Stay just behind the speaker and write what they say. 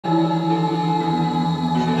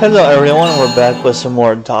Hello everyone, we're back with some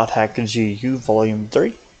more .hack.gu Volume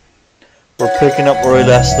 3. We're picking up where we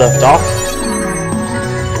last left off.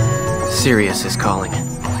 Sirius is calling.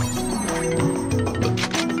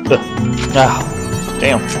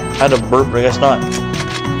 Damn, I had a burp, but I guess not.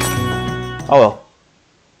 Oh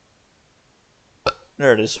well.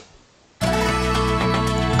 There it is.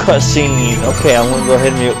 Cutscene. Okay, I'm gonna go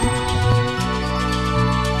ahead and mute.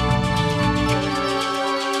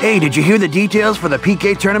 Hey, did you hear the details for the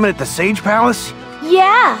PK tournament at the Sage Palace?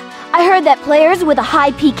 Yeah, I heard that players with a high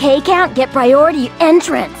PK count get priority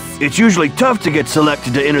entrance. It's usually tough to get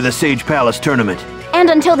selected to enter the Sage Palace tournament. And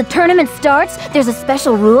until the tournament starts, there's a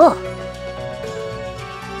special rule.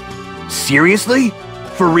 Seriously?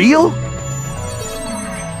 For real?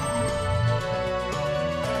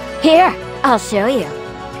 Here, I'll show you.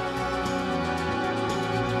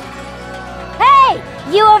 Hey,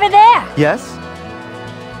 you over there! Yes?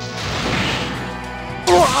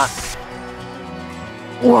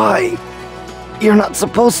 Why? You're not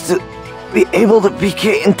supposed to be able to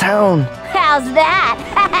PK in town. How's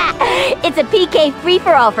that? It's a PK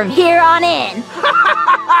free-for-all from here on in.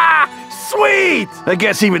 Sweet! I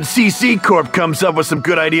guess even CC Corp comes up with some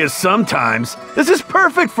good ideas sometimes. This is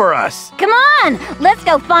perfect for us. Come on, let's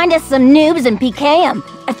go find us some noobs and PK 'em.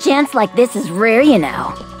 A chance like this is rare, you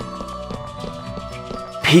know.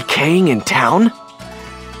 PKing in town?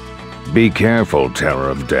 Be careful, Terror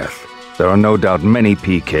of Death. There are no doubt many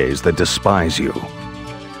PKs that despise you.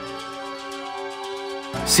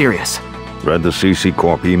 Sirius. Read the CC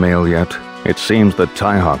Corp email yet? It seems that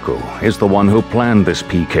Taihaku is the one who planned this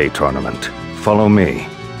PK tournament. Follow me.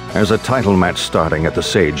 There's a title match starting at the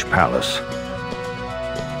Sage Palace.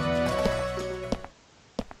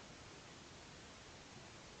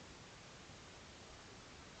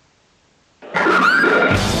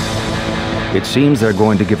 It seems they're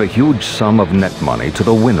going to give a huge sum of net money to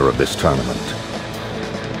the winner of this tournament.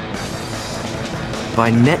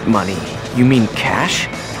 By net money, you mean cash?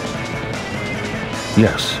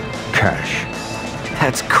 Yes, cash.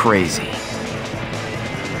 That's crazy.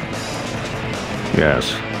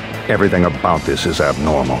 Yes, everything about this is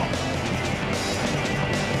abnormal.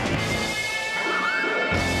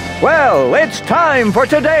 Well, it's time for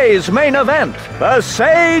today's main event, the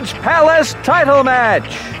Sage Palace title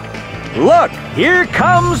match. Look, here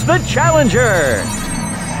comes the challenger!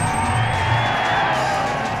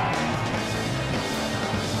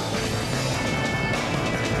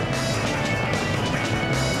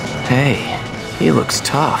 Hey, he looks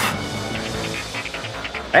tough.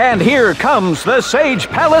 And here comes the Sage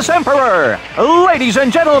Palace Emperor! Ladies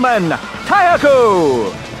and gentlemen,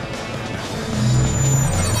 Taihaku!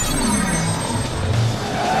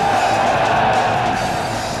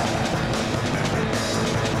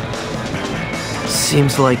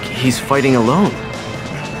 Seems like he's fighting alone.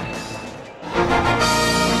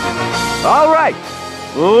 All right,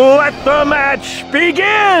 let the match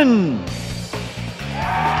begin!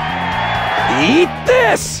 Eat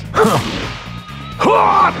this!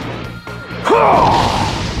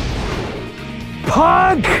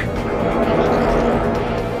 Punk!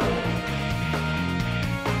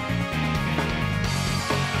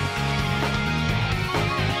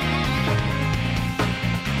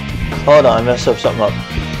 Hold on, I messed up something up.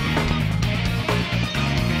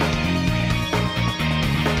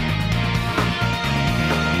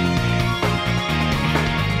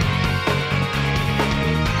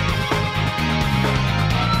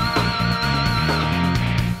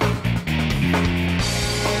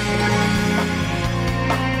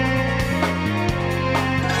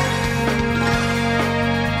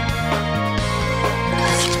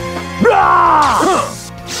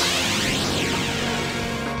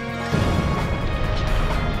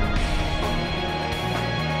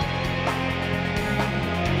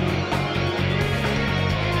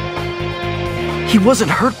 He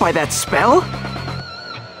wasn't hurt by that spell?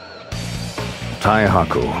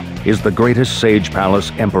 Taihaku is the greatest Sage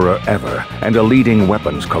Palace Emperor ever and a leading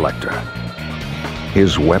weapons collector.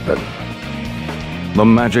 His weapon, the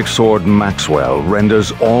magic sword Maxwell,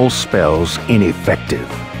 renders all spells ineffective.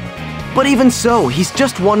 But even so, he's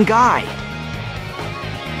just one guy.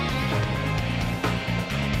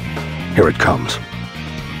 Here it comes.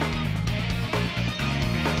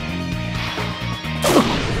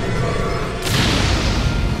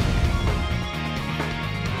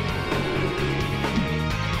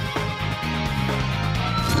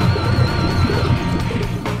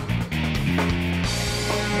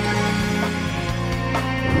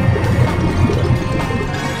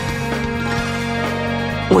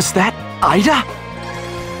 Was that Ida?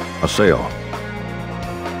 Aseo,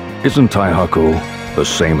 isn't Taihaku the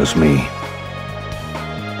same as me?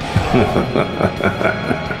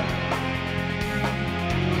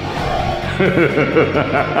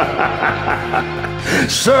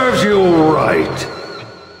 Serves you right.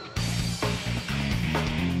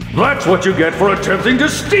 That's what you get for attempting to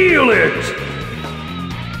steal it!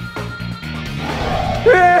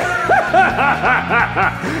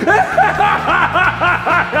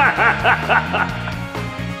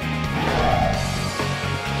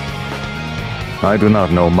 I do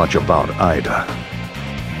not know much about Ida,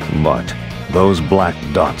 but those black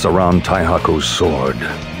dots around Taihaku's sword.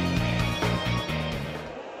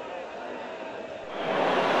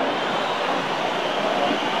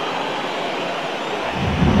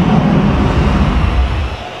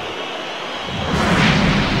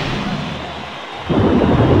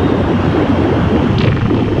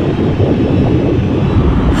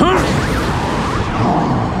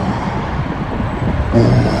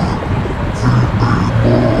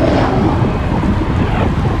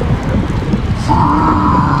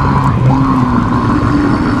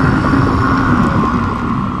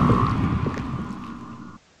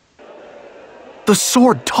 The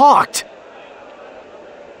sword talked!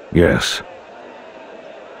 Yes.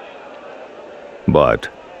 But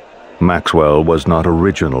Maxwell was not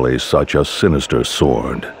originally such a sinister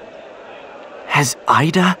sword. Has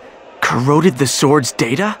Ida corroded the sword's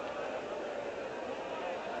data?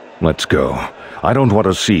 Let's go. I don't want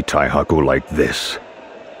to see Taihaku like this.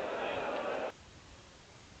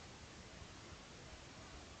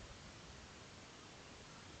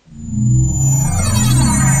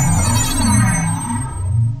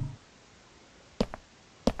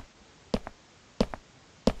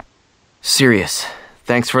 Serious.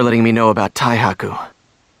 Thanks for letting me know about Taihaku.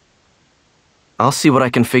 I'll see what I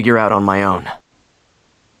can figure out on my own.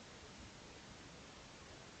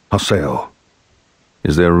 Haseo,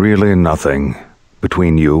 is there really nothing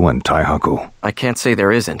between you and Taihaku? I can't say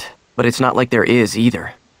there isn't, but it's not like there is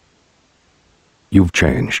either. You've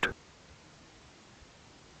changed.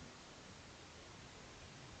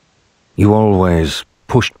 You always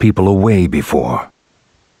pushed people away before.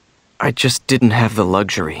 I just didn't have the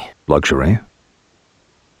luxury. Luxury?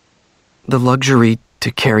 The luxury to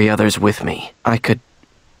carry others with me. I could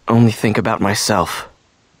only think about myself.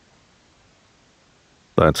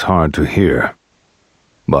 That's hard to hear.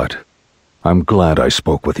 But I'm glad I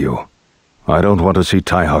spoke with you. I don't want to see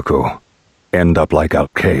Taihaku end up like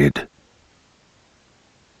Alcade.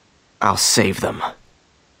 I'll save them.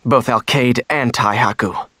 Both Alcade and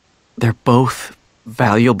Taihaku. They're both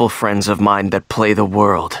valuable friends of mine that play the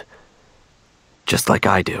world. Just like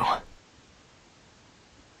I do.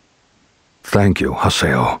 Thank you,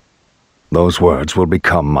 Haseo. Those words will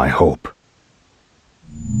become my hope.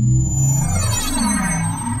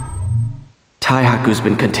 Taihaku's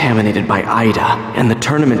been contaminated by Ida, and the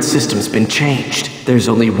tournament system's been changed. There's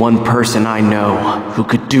only one person I know who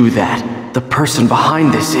could do that. The person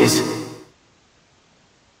behind this is...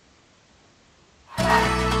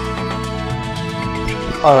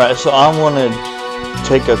 Alright, so I'm gonna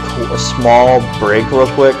take a small break real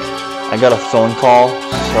quick. I got a phone call,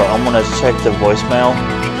 so I'm gonna check the voicemail.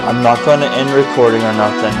 I'm not gonna end recording or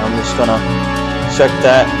nothing. I'm just gonna check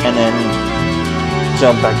that and then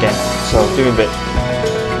jump back in. So give me a bit.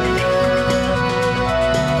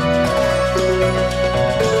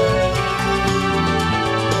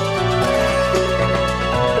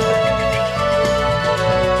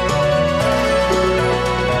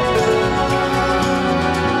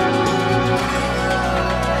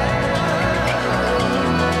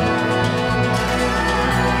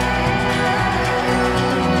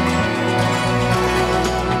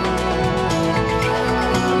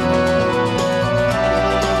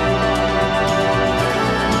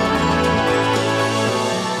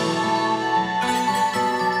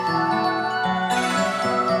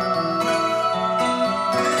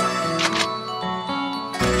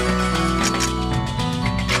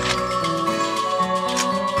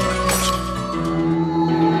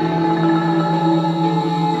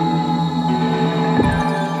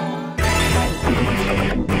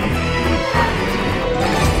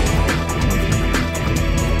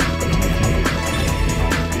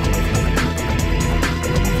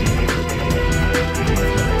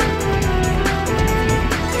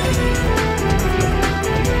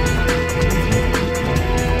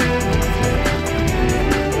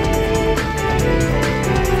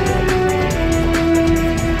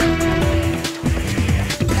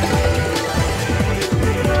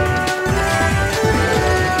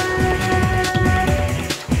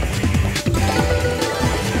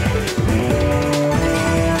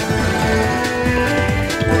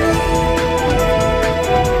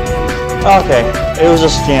 Okay, it was a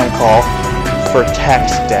scam call. for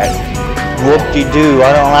tax debt. Whoop-de-doo,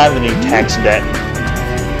 I don't have any tax debt.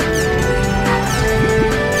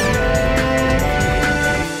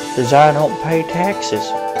 Because I don't pay taxes.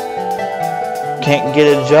 Can't get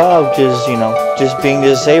a job because, you know, just being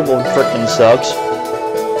disabled frickin' sucks.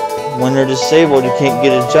 When you're disabled, you can't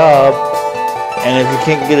get a job. And if you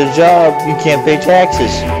can't get a job, you can't pay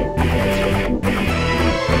taxes.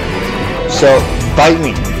 So, bite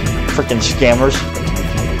me, frickin' scammers.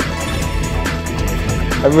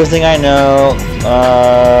 Everything I know,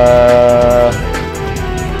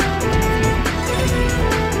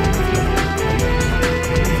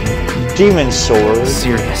 Demon Sword.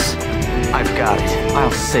 Serious. I've got it.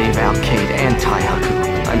 I'll save Alcade and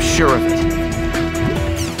Taihaku. I'm sure of it.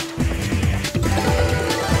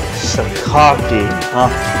 Sakaki, huh?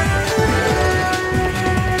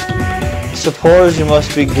 Suppose you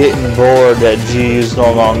must be getting bored that G is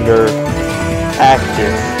no longer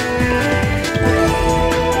active.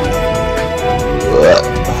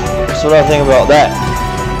 That's what I think about that.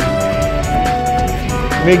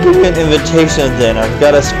 Let me give you an invitation then. I've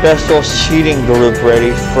got a special cheating group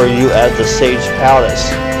ready for you at the Sage Palace.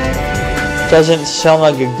 Doesn't sound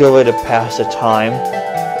like a good way to pass the time.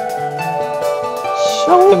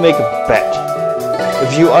 Shall we make a bet?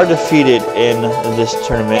 If you are defeated in this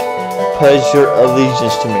tournament, pledge your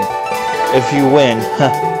allegiance to me. If you win,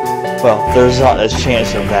 well, there's not a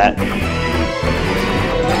chance of that.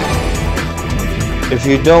 If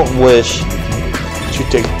you don't wish to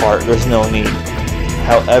take part, there's no need.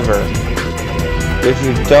 However, if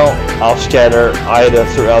you don't, I'll scatter Ida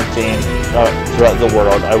throughout the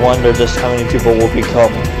world. I wonder just how many people will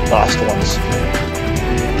become last ones.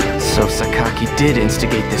 So Sakaki did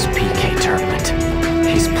instigate this PK tournament.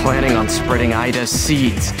 He's planning on spreading Ida's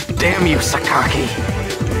seeds. Damn you, Sakaki!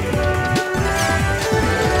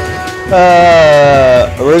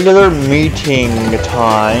 Regular meeting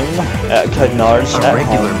time at Cohhcarnage. A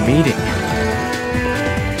regular meeting?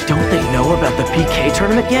 Don't they know about the PK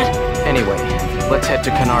tournament yet? Anyway, let's head to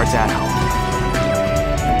Cohhcarnage's at home.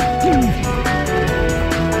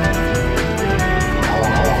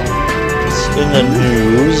 It's in the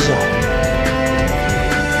news.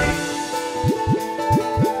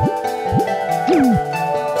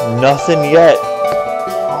 Nothing yet.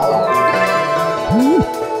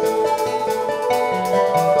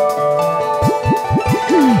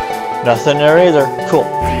 Nothing there either. Cool.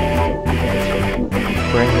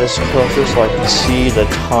 Bring this closer so I can see the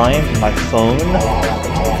time on my phone.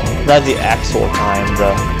 Not the actual time,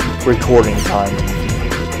 the recording time.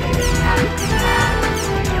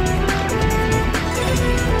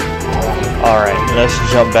 Alright, let's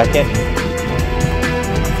jump back in.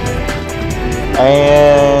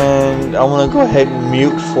 And I'm gonna go ahead and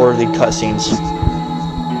mute for the cutscenes.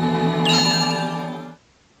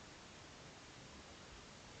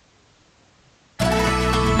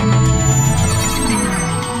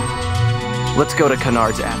 Let's go to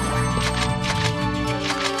Cohhcarnage's Atlas.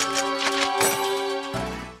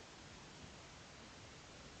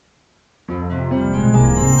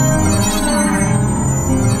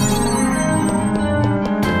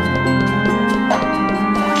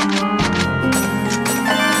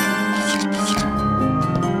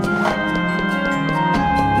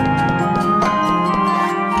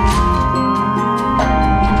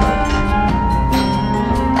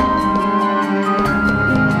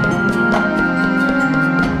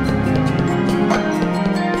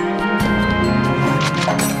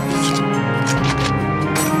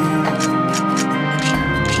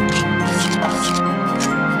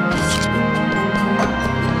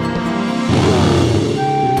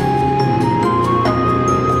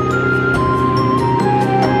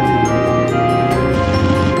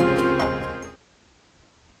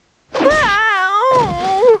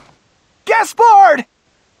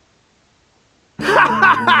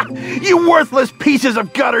 You worthless pieces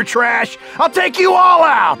of gutter trash! I'll take you all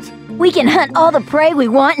out! We can hunt all the prey we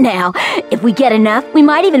want now. If we get enough, we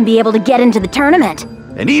might even be able to get into the tournament.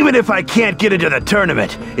 And even if I can't get into the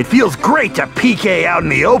tournament, it feels great to PK out in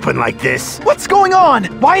the open like this. What's going on?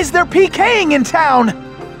 Why is there PKing in town?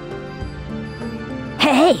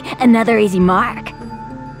 Hey, another easy mark.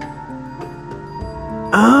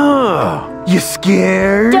 Oh, you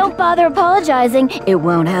scared? Don't bother apologizing. It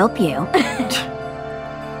won't help you.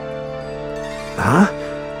 Huh?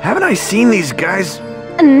 Haven't I seen these guys?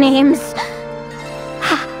 Name's...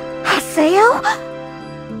 Haseo?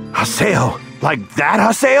 Haseo? Like that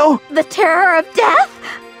Haseo? The terror of death?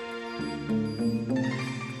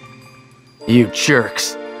 You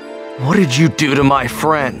jerks. What did you do to my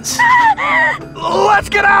friends? Let's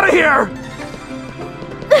get out of here!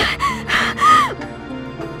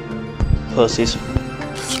 pussies.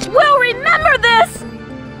 We'll remember this!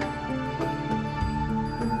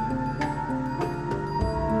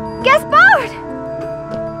 Gaspard!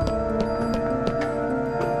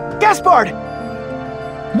 Gaspard!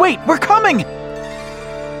 Wait, we're coming!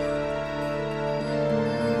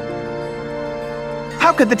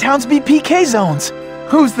 How could the towns be PK zones?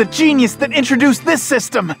 Who's the genius that introduced this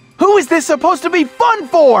system? Who is this supposed to be fun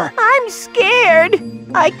for? I'm scared.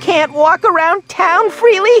 I can't walk around town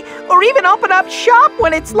freely or even open up shop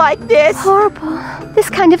when it's like this. Horrible. This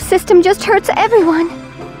kind of system just hurts everyone.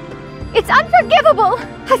 It's unforgivable!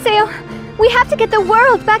 Haseo, we have to get the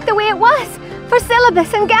world back the way it was, for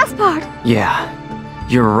Syllabus and Gaspard. Yeah,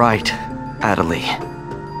 you're right, Adelie.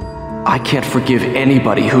 I can't forgive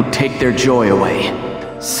anybody who'd take their joy away.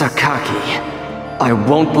 Sakaki, I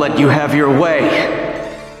won't let you have your way.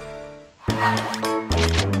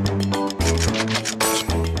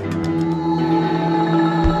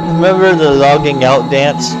 Remember the logging out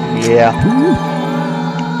dance? Yeah.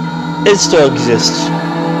 It still exists.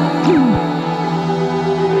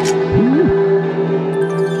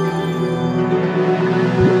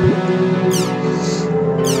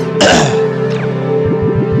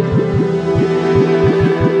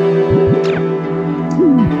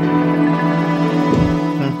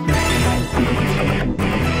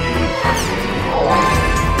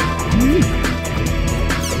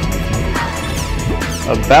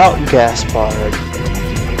 About Gaspard.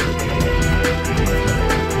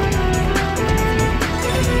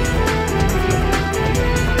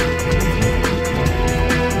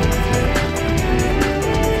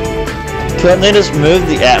 Couldn't they just move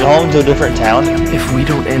the at-home to a different town? If we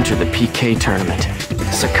don't enter the PK tournament,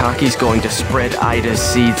 Sakaki's going to spread Ida's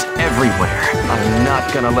seeds everywhere. I'm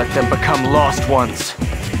not gonna let them become lost ones.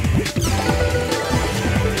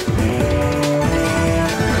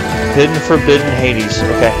 Hidden Forbidden Hades,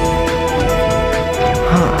 okay.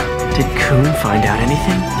 Huh, did Kuhn find out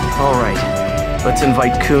anything? Alright, let's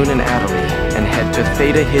invite Kuhn and Adelie and head to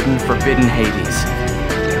Theta Hidden Forbidden Hades.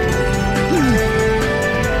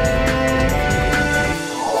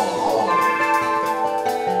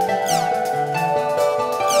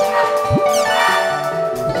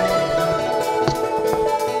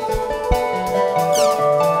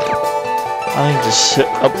 I need to sit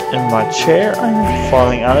up in my chair. I'm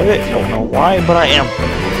falling out of it. Don't know why, but I am.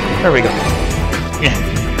 There we go. Yeah.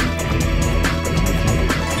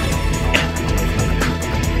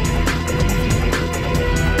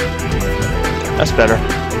 That's better.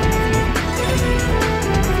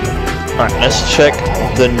 Alright, let's check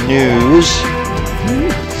the news.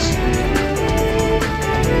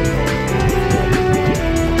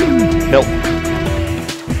 Nope.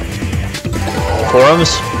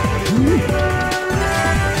 Forums?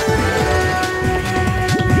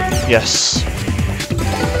 Yes.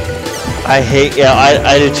 I hate, yeah,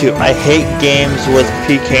 I do too. I hate games with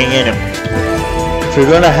PK in them. If you're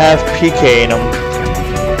gonna have PK in them,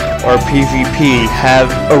 or PvP, have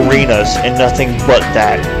arenas and nothing but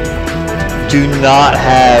that. Do not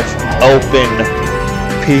have open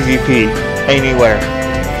PvP anywhere.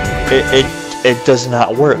 It does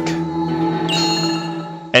not work.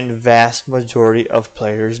 And vast majority of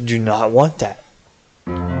players do not want that.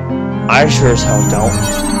 I sure as hell don't.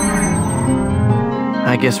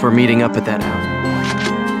 I guess we're meeting up at that house.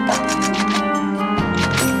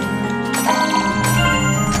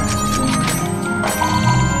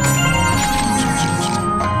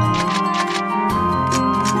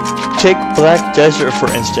 Take Black Desert for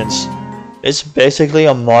instance. It's basically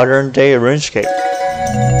a modern day RuneScape.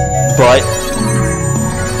 But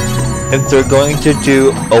if they're going to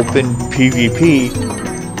do open PvP,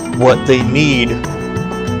 what they need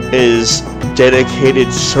is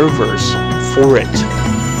dedicated servers for it.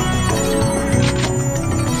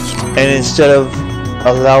 And instead of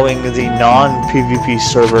allowing the non-PvP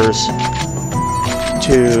servers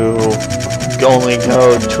to only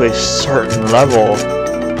go to a certain level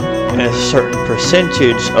and a certain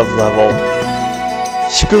percentage of level,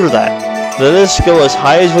 screw that. Let us go as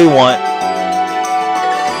high as we want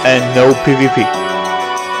and no PvP.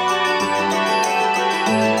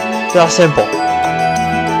 That's simple.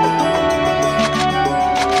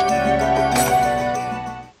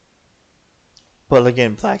 But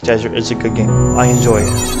again, Black Desert is a good game. I enjoy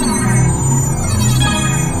it.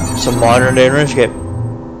 It's a modern day RuneScape.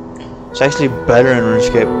 It's actually better than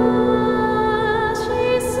RuneScape.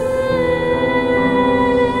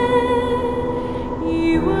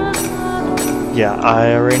 Yeah,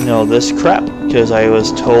 I already know this crap because I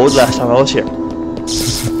was told last time I was here.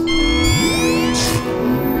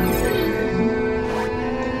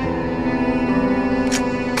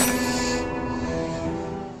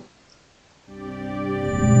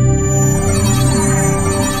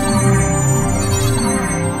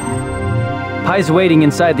 High's waiting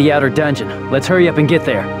inside the outer dungeon. Let's hurry up and get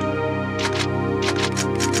there.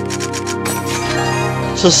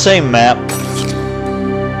 It's the same map.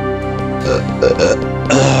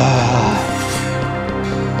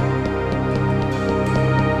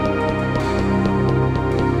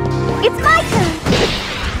 It's my turn!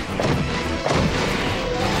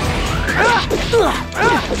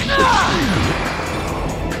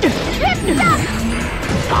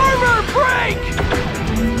 Armor break!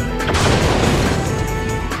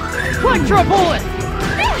 Electro bullet!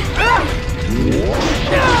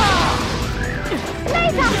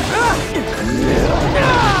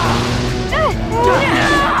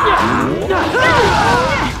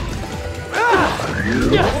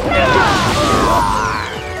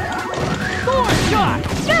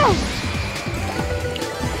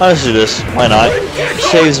 Let's do this. Why not?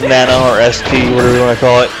 Saves mana or SP, whatever you want to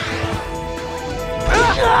call it.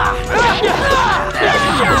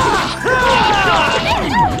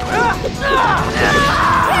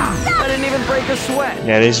 I didn't even break a sweat.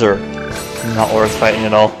 Yeah, these are not worth fighting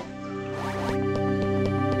at all.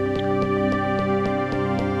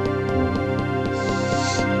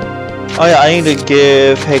 Oh yeah, I need to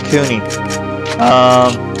give Hakuni.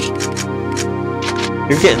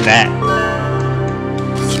 You're getting that.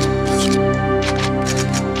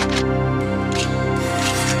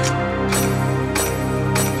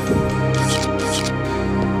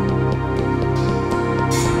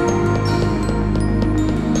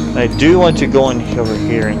 I do want to go in over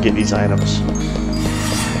here and get these items.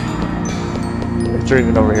 If they're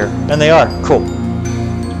even over here. And they are. Cool.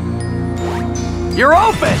 You're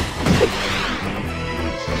open!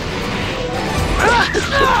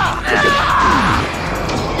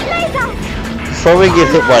 Before we get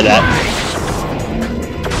hit by that.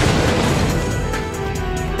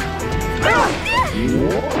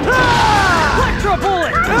 Electro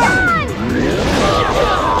bullet!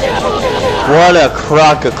 What a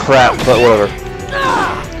crock of crap, but whatever.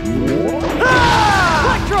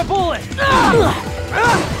 Electro bullet!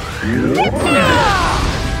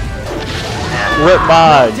 Rip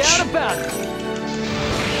Bodge. Down about it.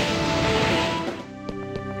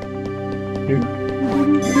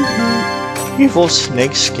 Evil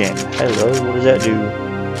snake skin. Hello, what does that do?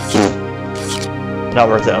 Not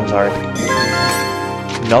worth it, I'm sorry.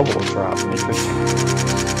 Noble drop, interesting.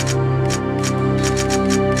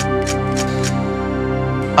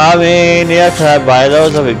 I mean, yeah, can I buy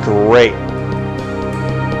those? That'd be great.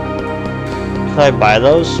 Can I buy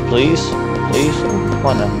those, please? Please? Come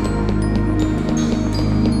on now.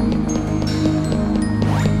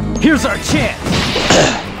 Here's our chance!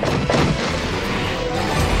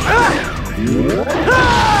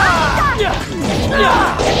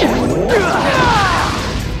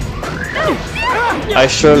 I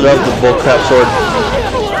sure love the bullcrap sword.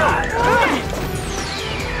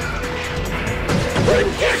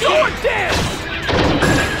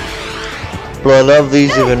 But I love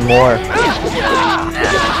these even more.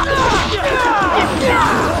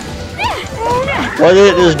 What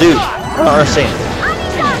did it just do? I don't understand.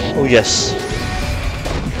 Oh yes.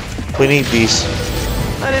 We need these.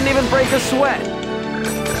 I didn't even break a sweat.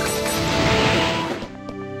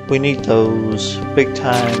 We need those big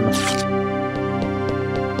time.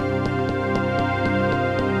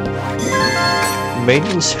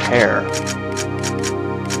 Maiden's hair.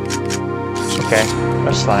 Okay,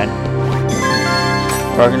 that's fine.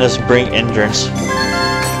 We're gonna just bring endurance.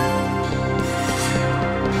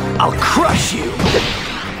 I'll crush you.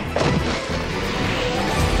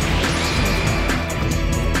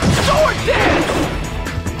 Sword dance.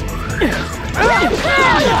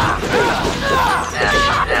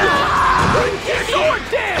 Sword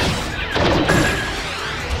dance.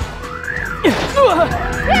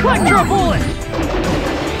 Electro bullet!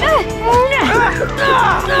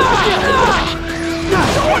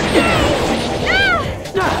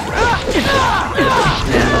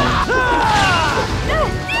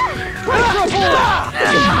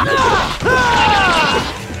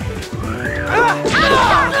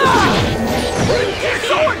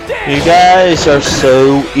 You guys are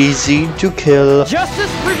so easy to kill.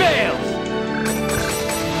 Justice prevails!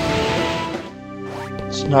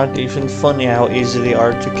 It's not even funny how easy they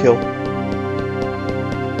are to kill.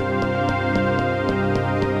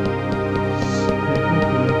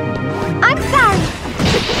 I'm sorry.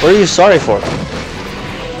 What are you sorry for?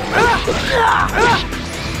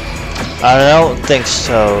 I don't think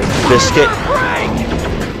so, Biscuit.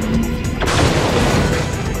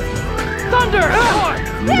 Thunder!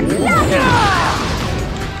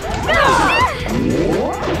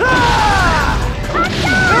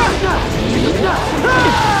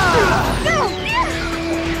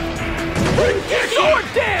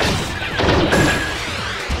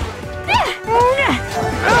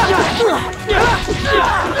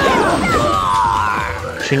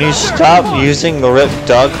 Can you stop using the Rip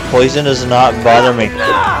Duck? Poison does not bother me.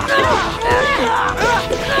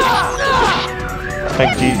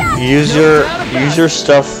 Like, use your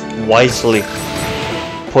stuff wisely.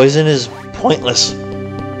 Poison is pointless.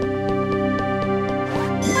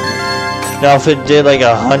 Now, if it did like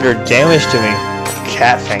 100 damage to me,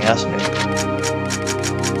 Cat Fang, that's me.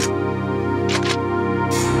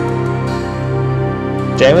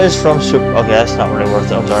 Damage from super. Okay, that's not really worth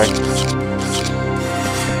it. I'm sorry.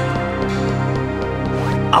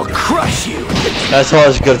 I'll crush you. That's all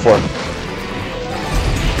it's good for.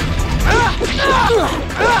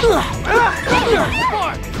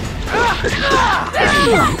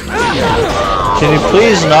 Can you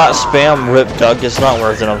please not spam Rip Duck? It's not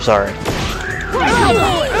worth it. I'm sorry.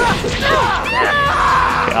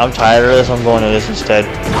 Okay, I'm tired of this. I'm going to this instead.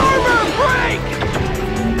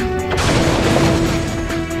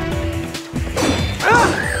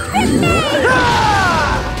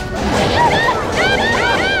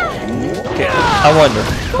 Okay, I wonder.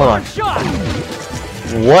 Hold on.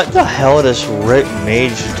 What the hell does Rip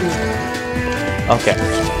Mage do? Okay.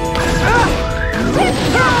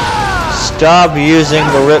 Stop using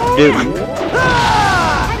the Rip Duke.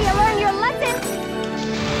 Have you learned your lesson?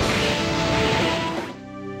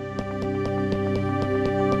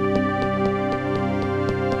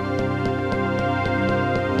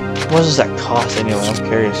 What does that cost anyway? I'm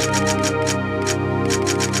curious.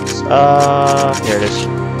 Here it is.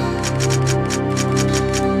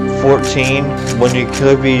 14. When you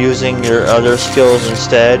could be using your other skills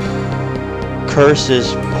instead. Curse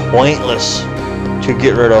is pointless to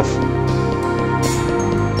get rid of.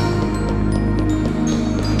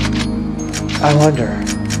 I wonder.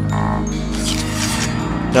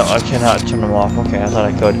 No, I cannot turn them off. Okay, I thought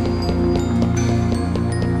I could.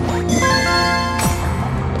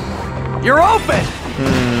 You're open!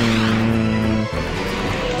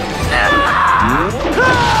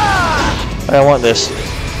 I want this.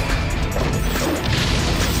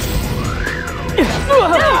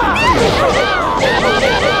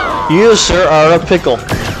 You, sir, are a pickle.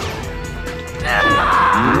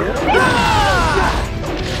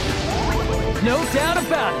 No doubt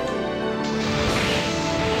about it.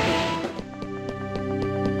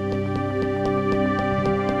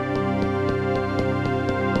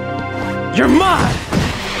 You're mine!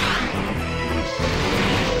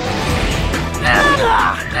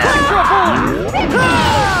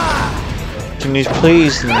 Can you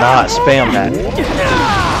please not spam that?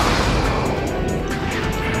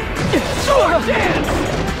 Sword dance!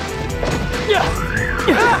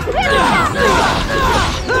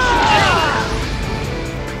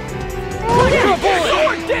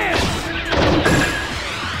 Sword dance!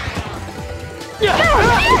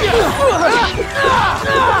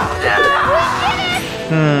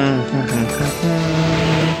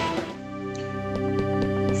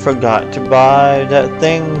 Forgot to buy that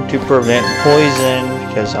thing to prevent poison,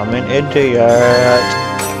 because I'm an idiot.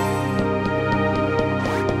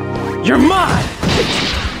 You're mine!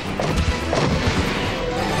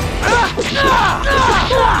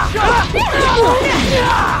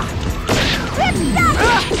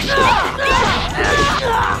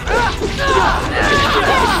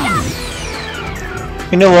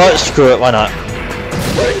 You know what? Screw it, why not?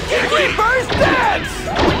 Reverse dance!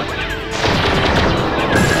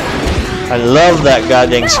 I love that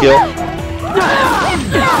goddamn skill.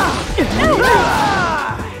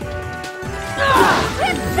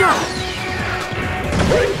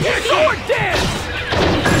 Sword dance!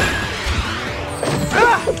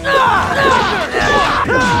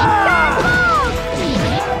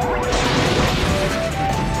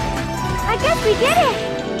 I guess we did it.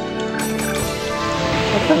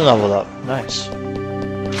 I've been leveled up. Nice.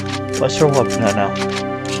 What's your weapon at now?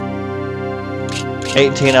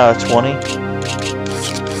 18 out of 20.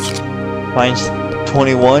 Mine's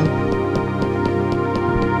 21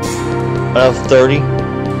 out of 30.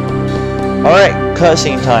 Alright,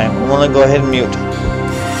 cutscene time. I'm gonna go ahead and mute.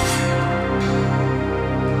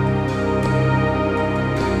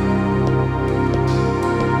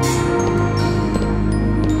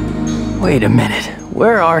 Wait a minute.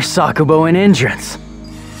 Where are Sakubo and Endrance?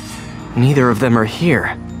 Neither of them are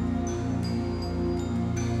here.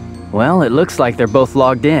 Well, it looks like they're both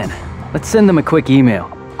logged in. Let's send them a quick email.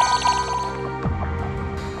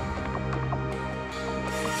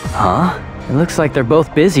 Huh? It looks like they're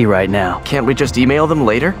both busy right now. Can't we just email them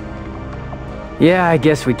later? Yeah, I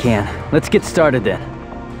guess we can. Let's get started then.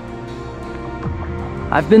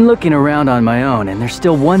 I've been looking around on my own, and there's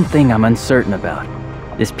still one thing I'm uncertain about.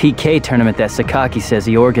 This PK tournament that Sakaki says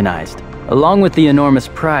he organized. Along with the enormous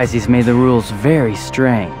prize, he's made the rules very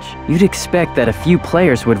strange. You'd expect that a few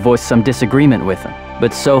players would voice some disagreement with him.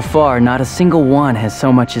 But so far, not a single one has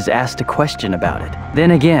so much as asked a question about it.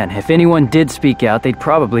 Then again, if anyone did speak out, they'd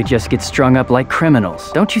probably just get strung up like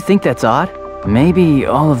criminals. Don't you think that's odd? Maybe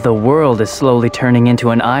all of the world is slowly turning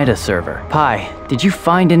into an Ida server. Pi, did you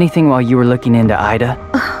find anything while you were looking into Ida?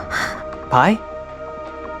 Pi?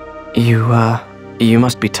 You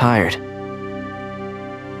must be tired.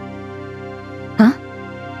 Huh?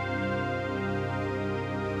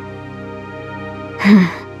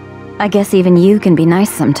 I guess even you can be nice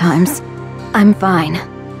sometimes. I'm fine.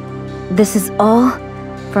 This is all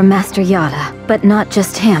for Master Yada, but not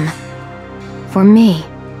just him. For me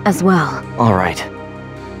as well. All right.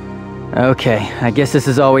 Okay, I guess this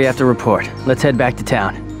is all we have to report. Let's head back to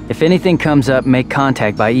town. If anything comes up, make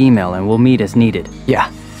contact by email and we'll meet as needed. Yeah.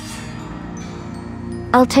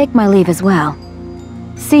 I'll take my leave as well.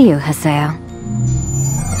 See you, Haseo.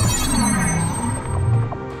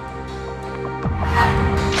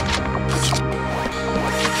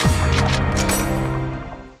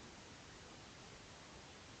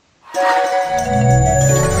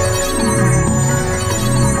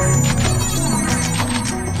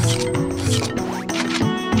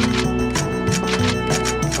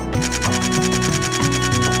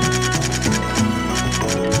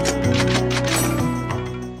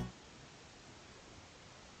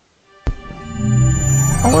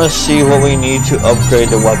 I want to see what we need to upgrade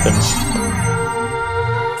the weapons.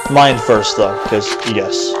 Mine first though, because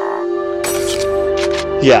yes.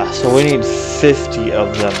 Yeah, so we need 50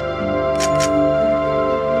 of them.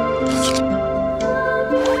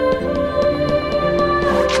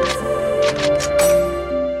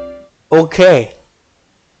 Okay.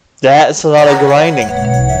 That's a lot of grinding.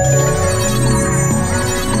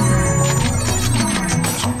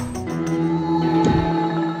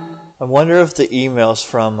 I wonder if the emails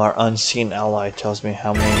from our unseen ally tells me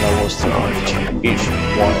how many levels there are to each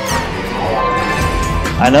one.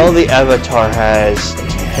 I know the avatar has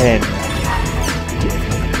 10.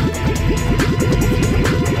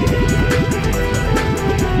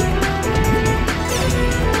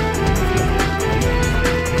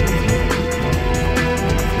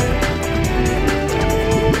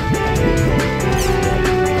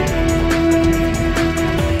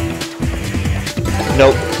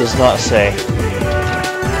 Nope, does not say.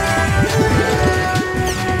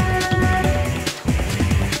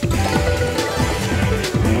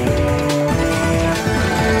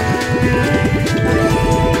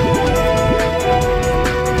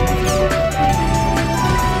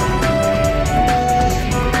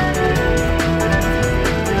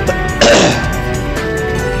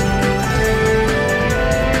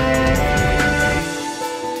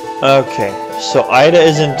 Okay. So Ida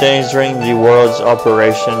is endangering the world's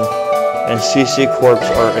operation, and CC Corps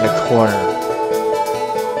are in a corner.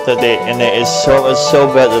 It's so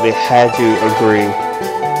bad that they had to agree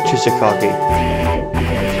to Sakaki.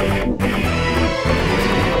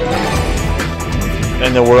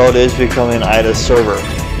 And the world is becoming Ida's server.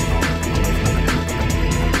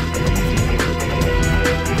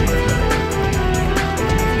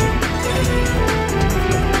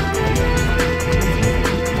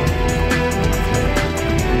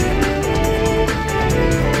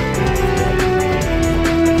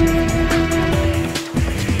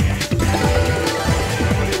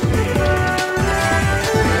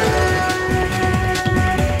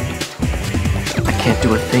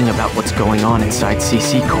 Do a thing about what's going on inside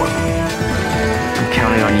CC Corp. I'm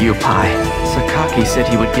counting on you, Pi. Sakaki said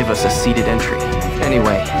he would give us a seated entry.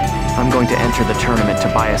 Anyway, I'm going to enter the tournament to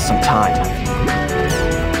buy us some time.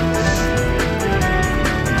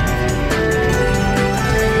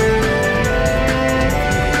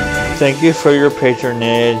 Thank you for your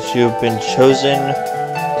patronage. You've been chosen.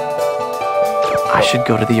 I should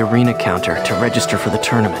go to the arena counter to register for the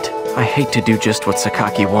tournament. I hate to do just what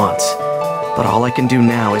Sakaki wants. But all I can do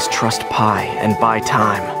now is trust Pi and buy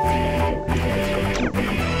time.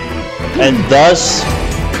 And thus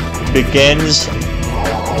begins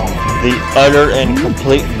the utter and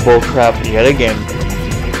complete bullcrap yet again.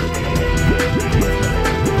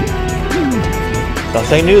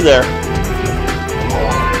 Nothing new there.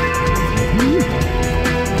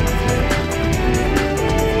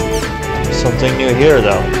 Something new here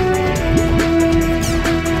though.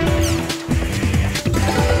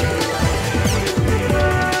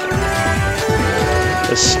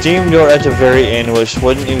 The steam door at the very end, which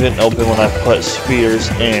wouldn't even open when I put speeders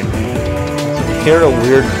in. I can hear a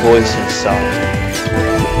weird voice inside.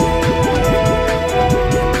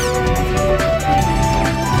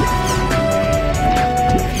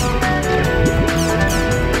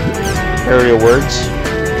 area words.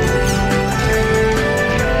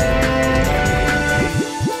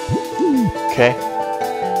 Okay.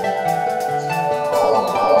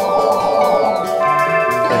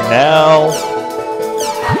 And now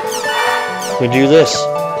we do this.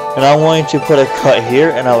 And I'm going to put a cut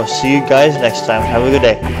here, and I will see you guys next time. Have a good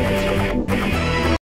day.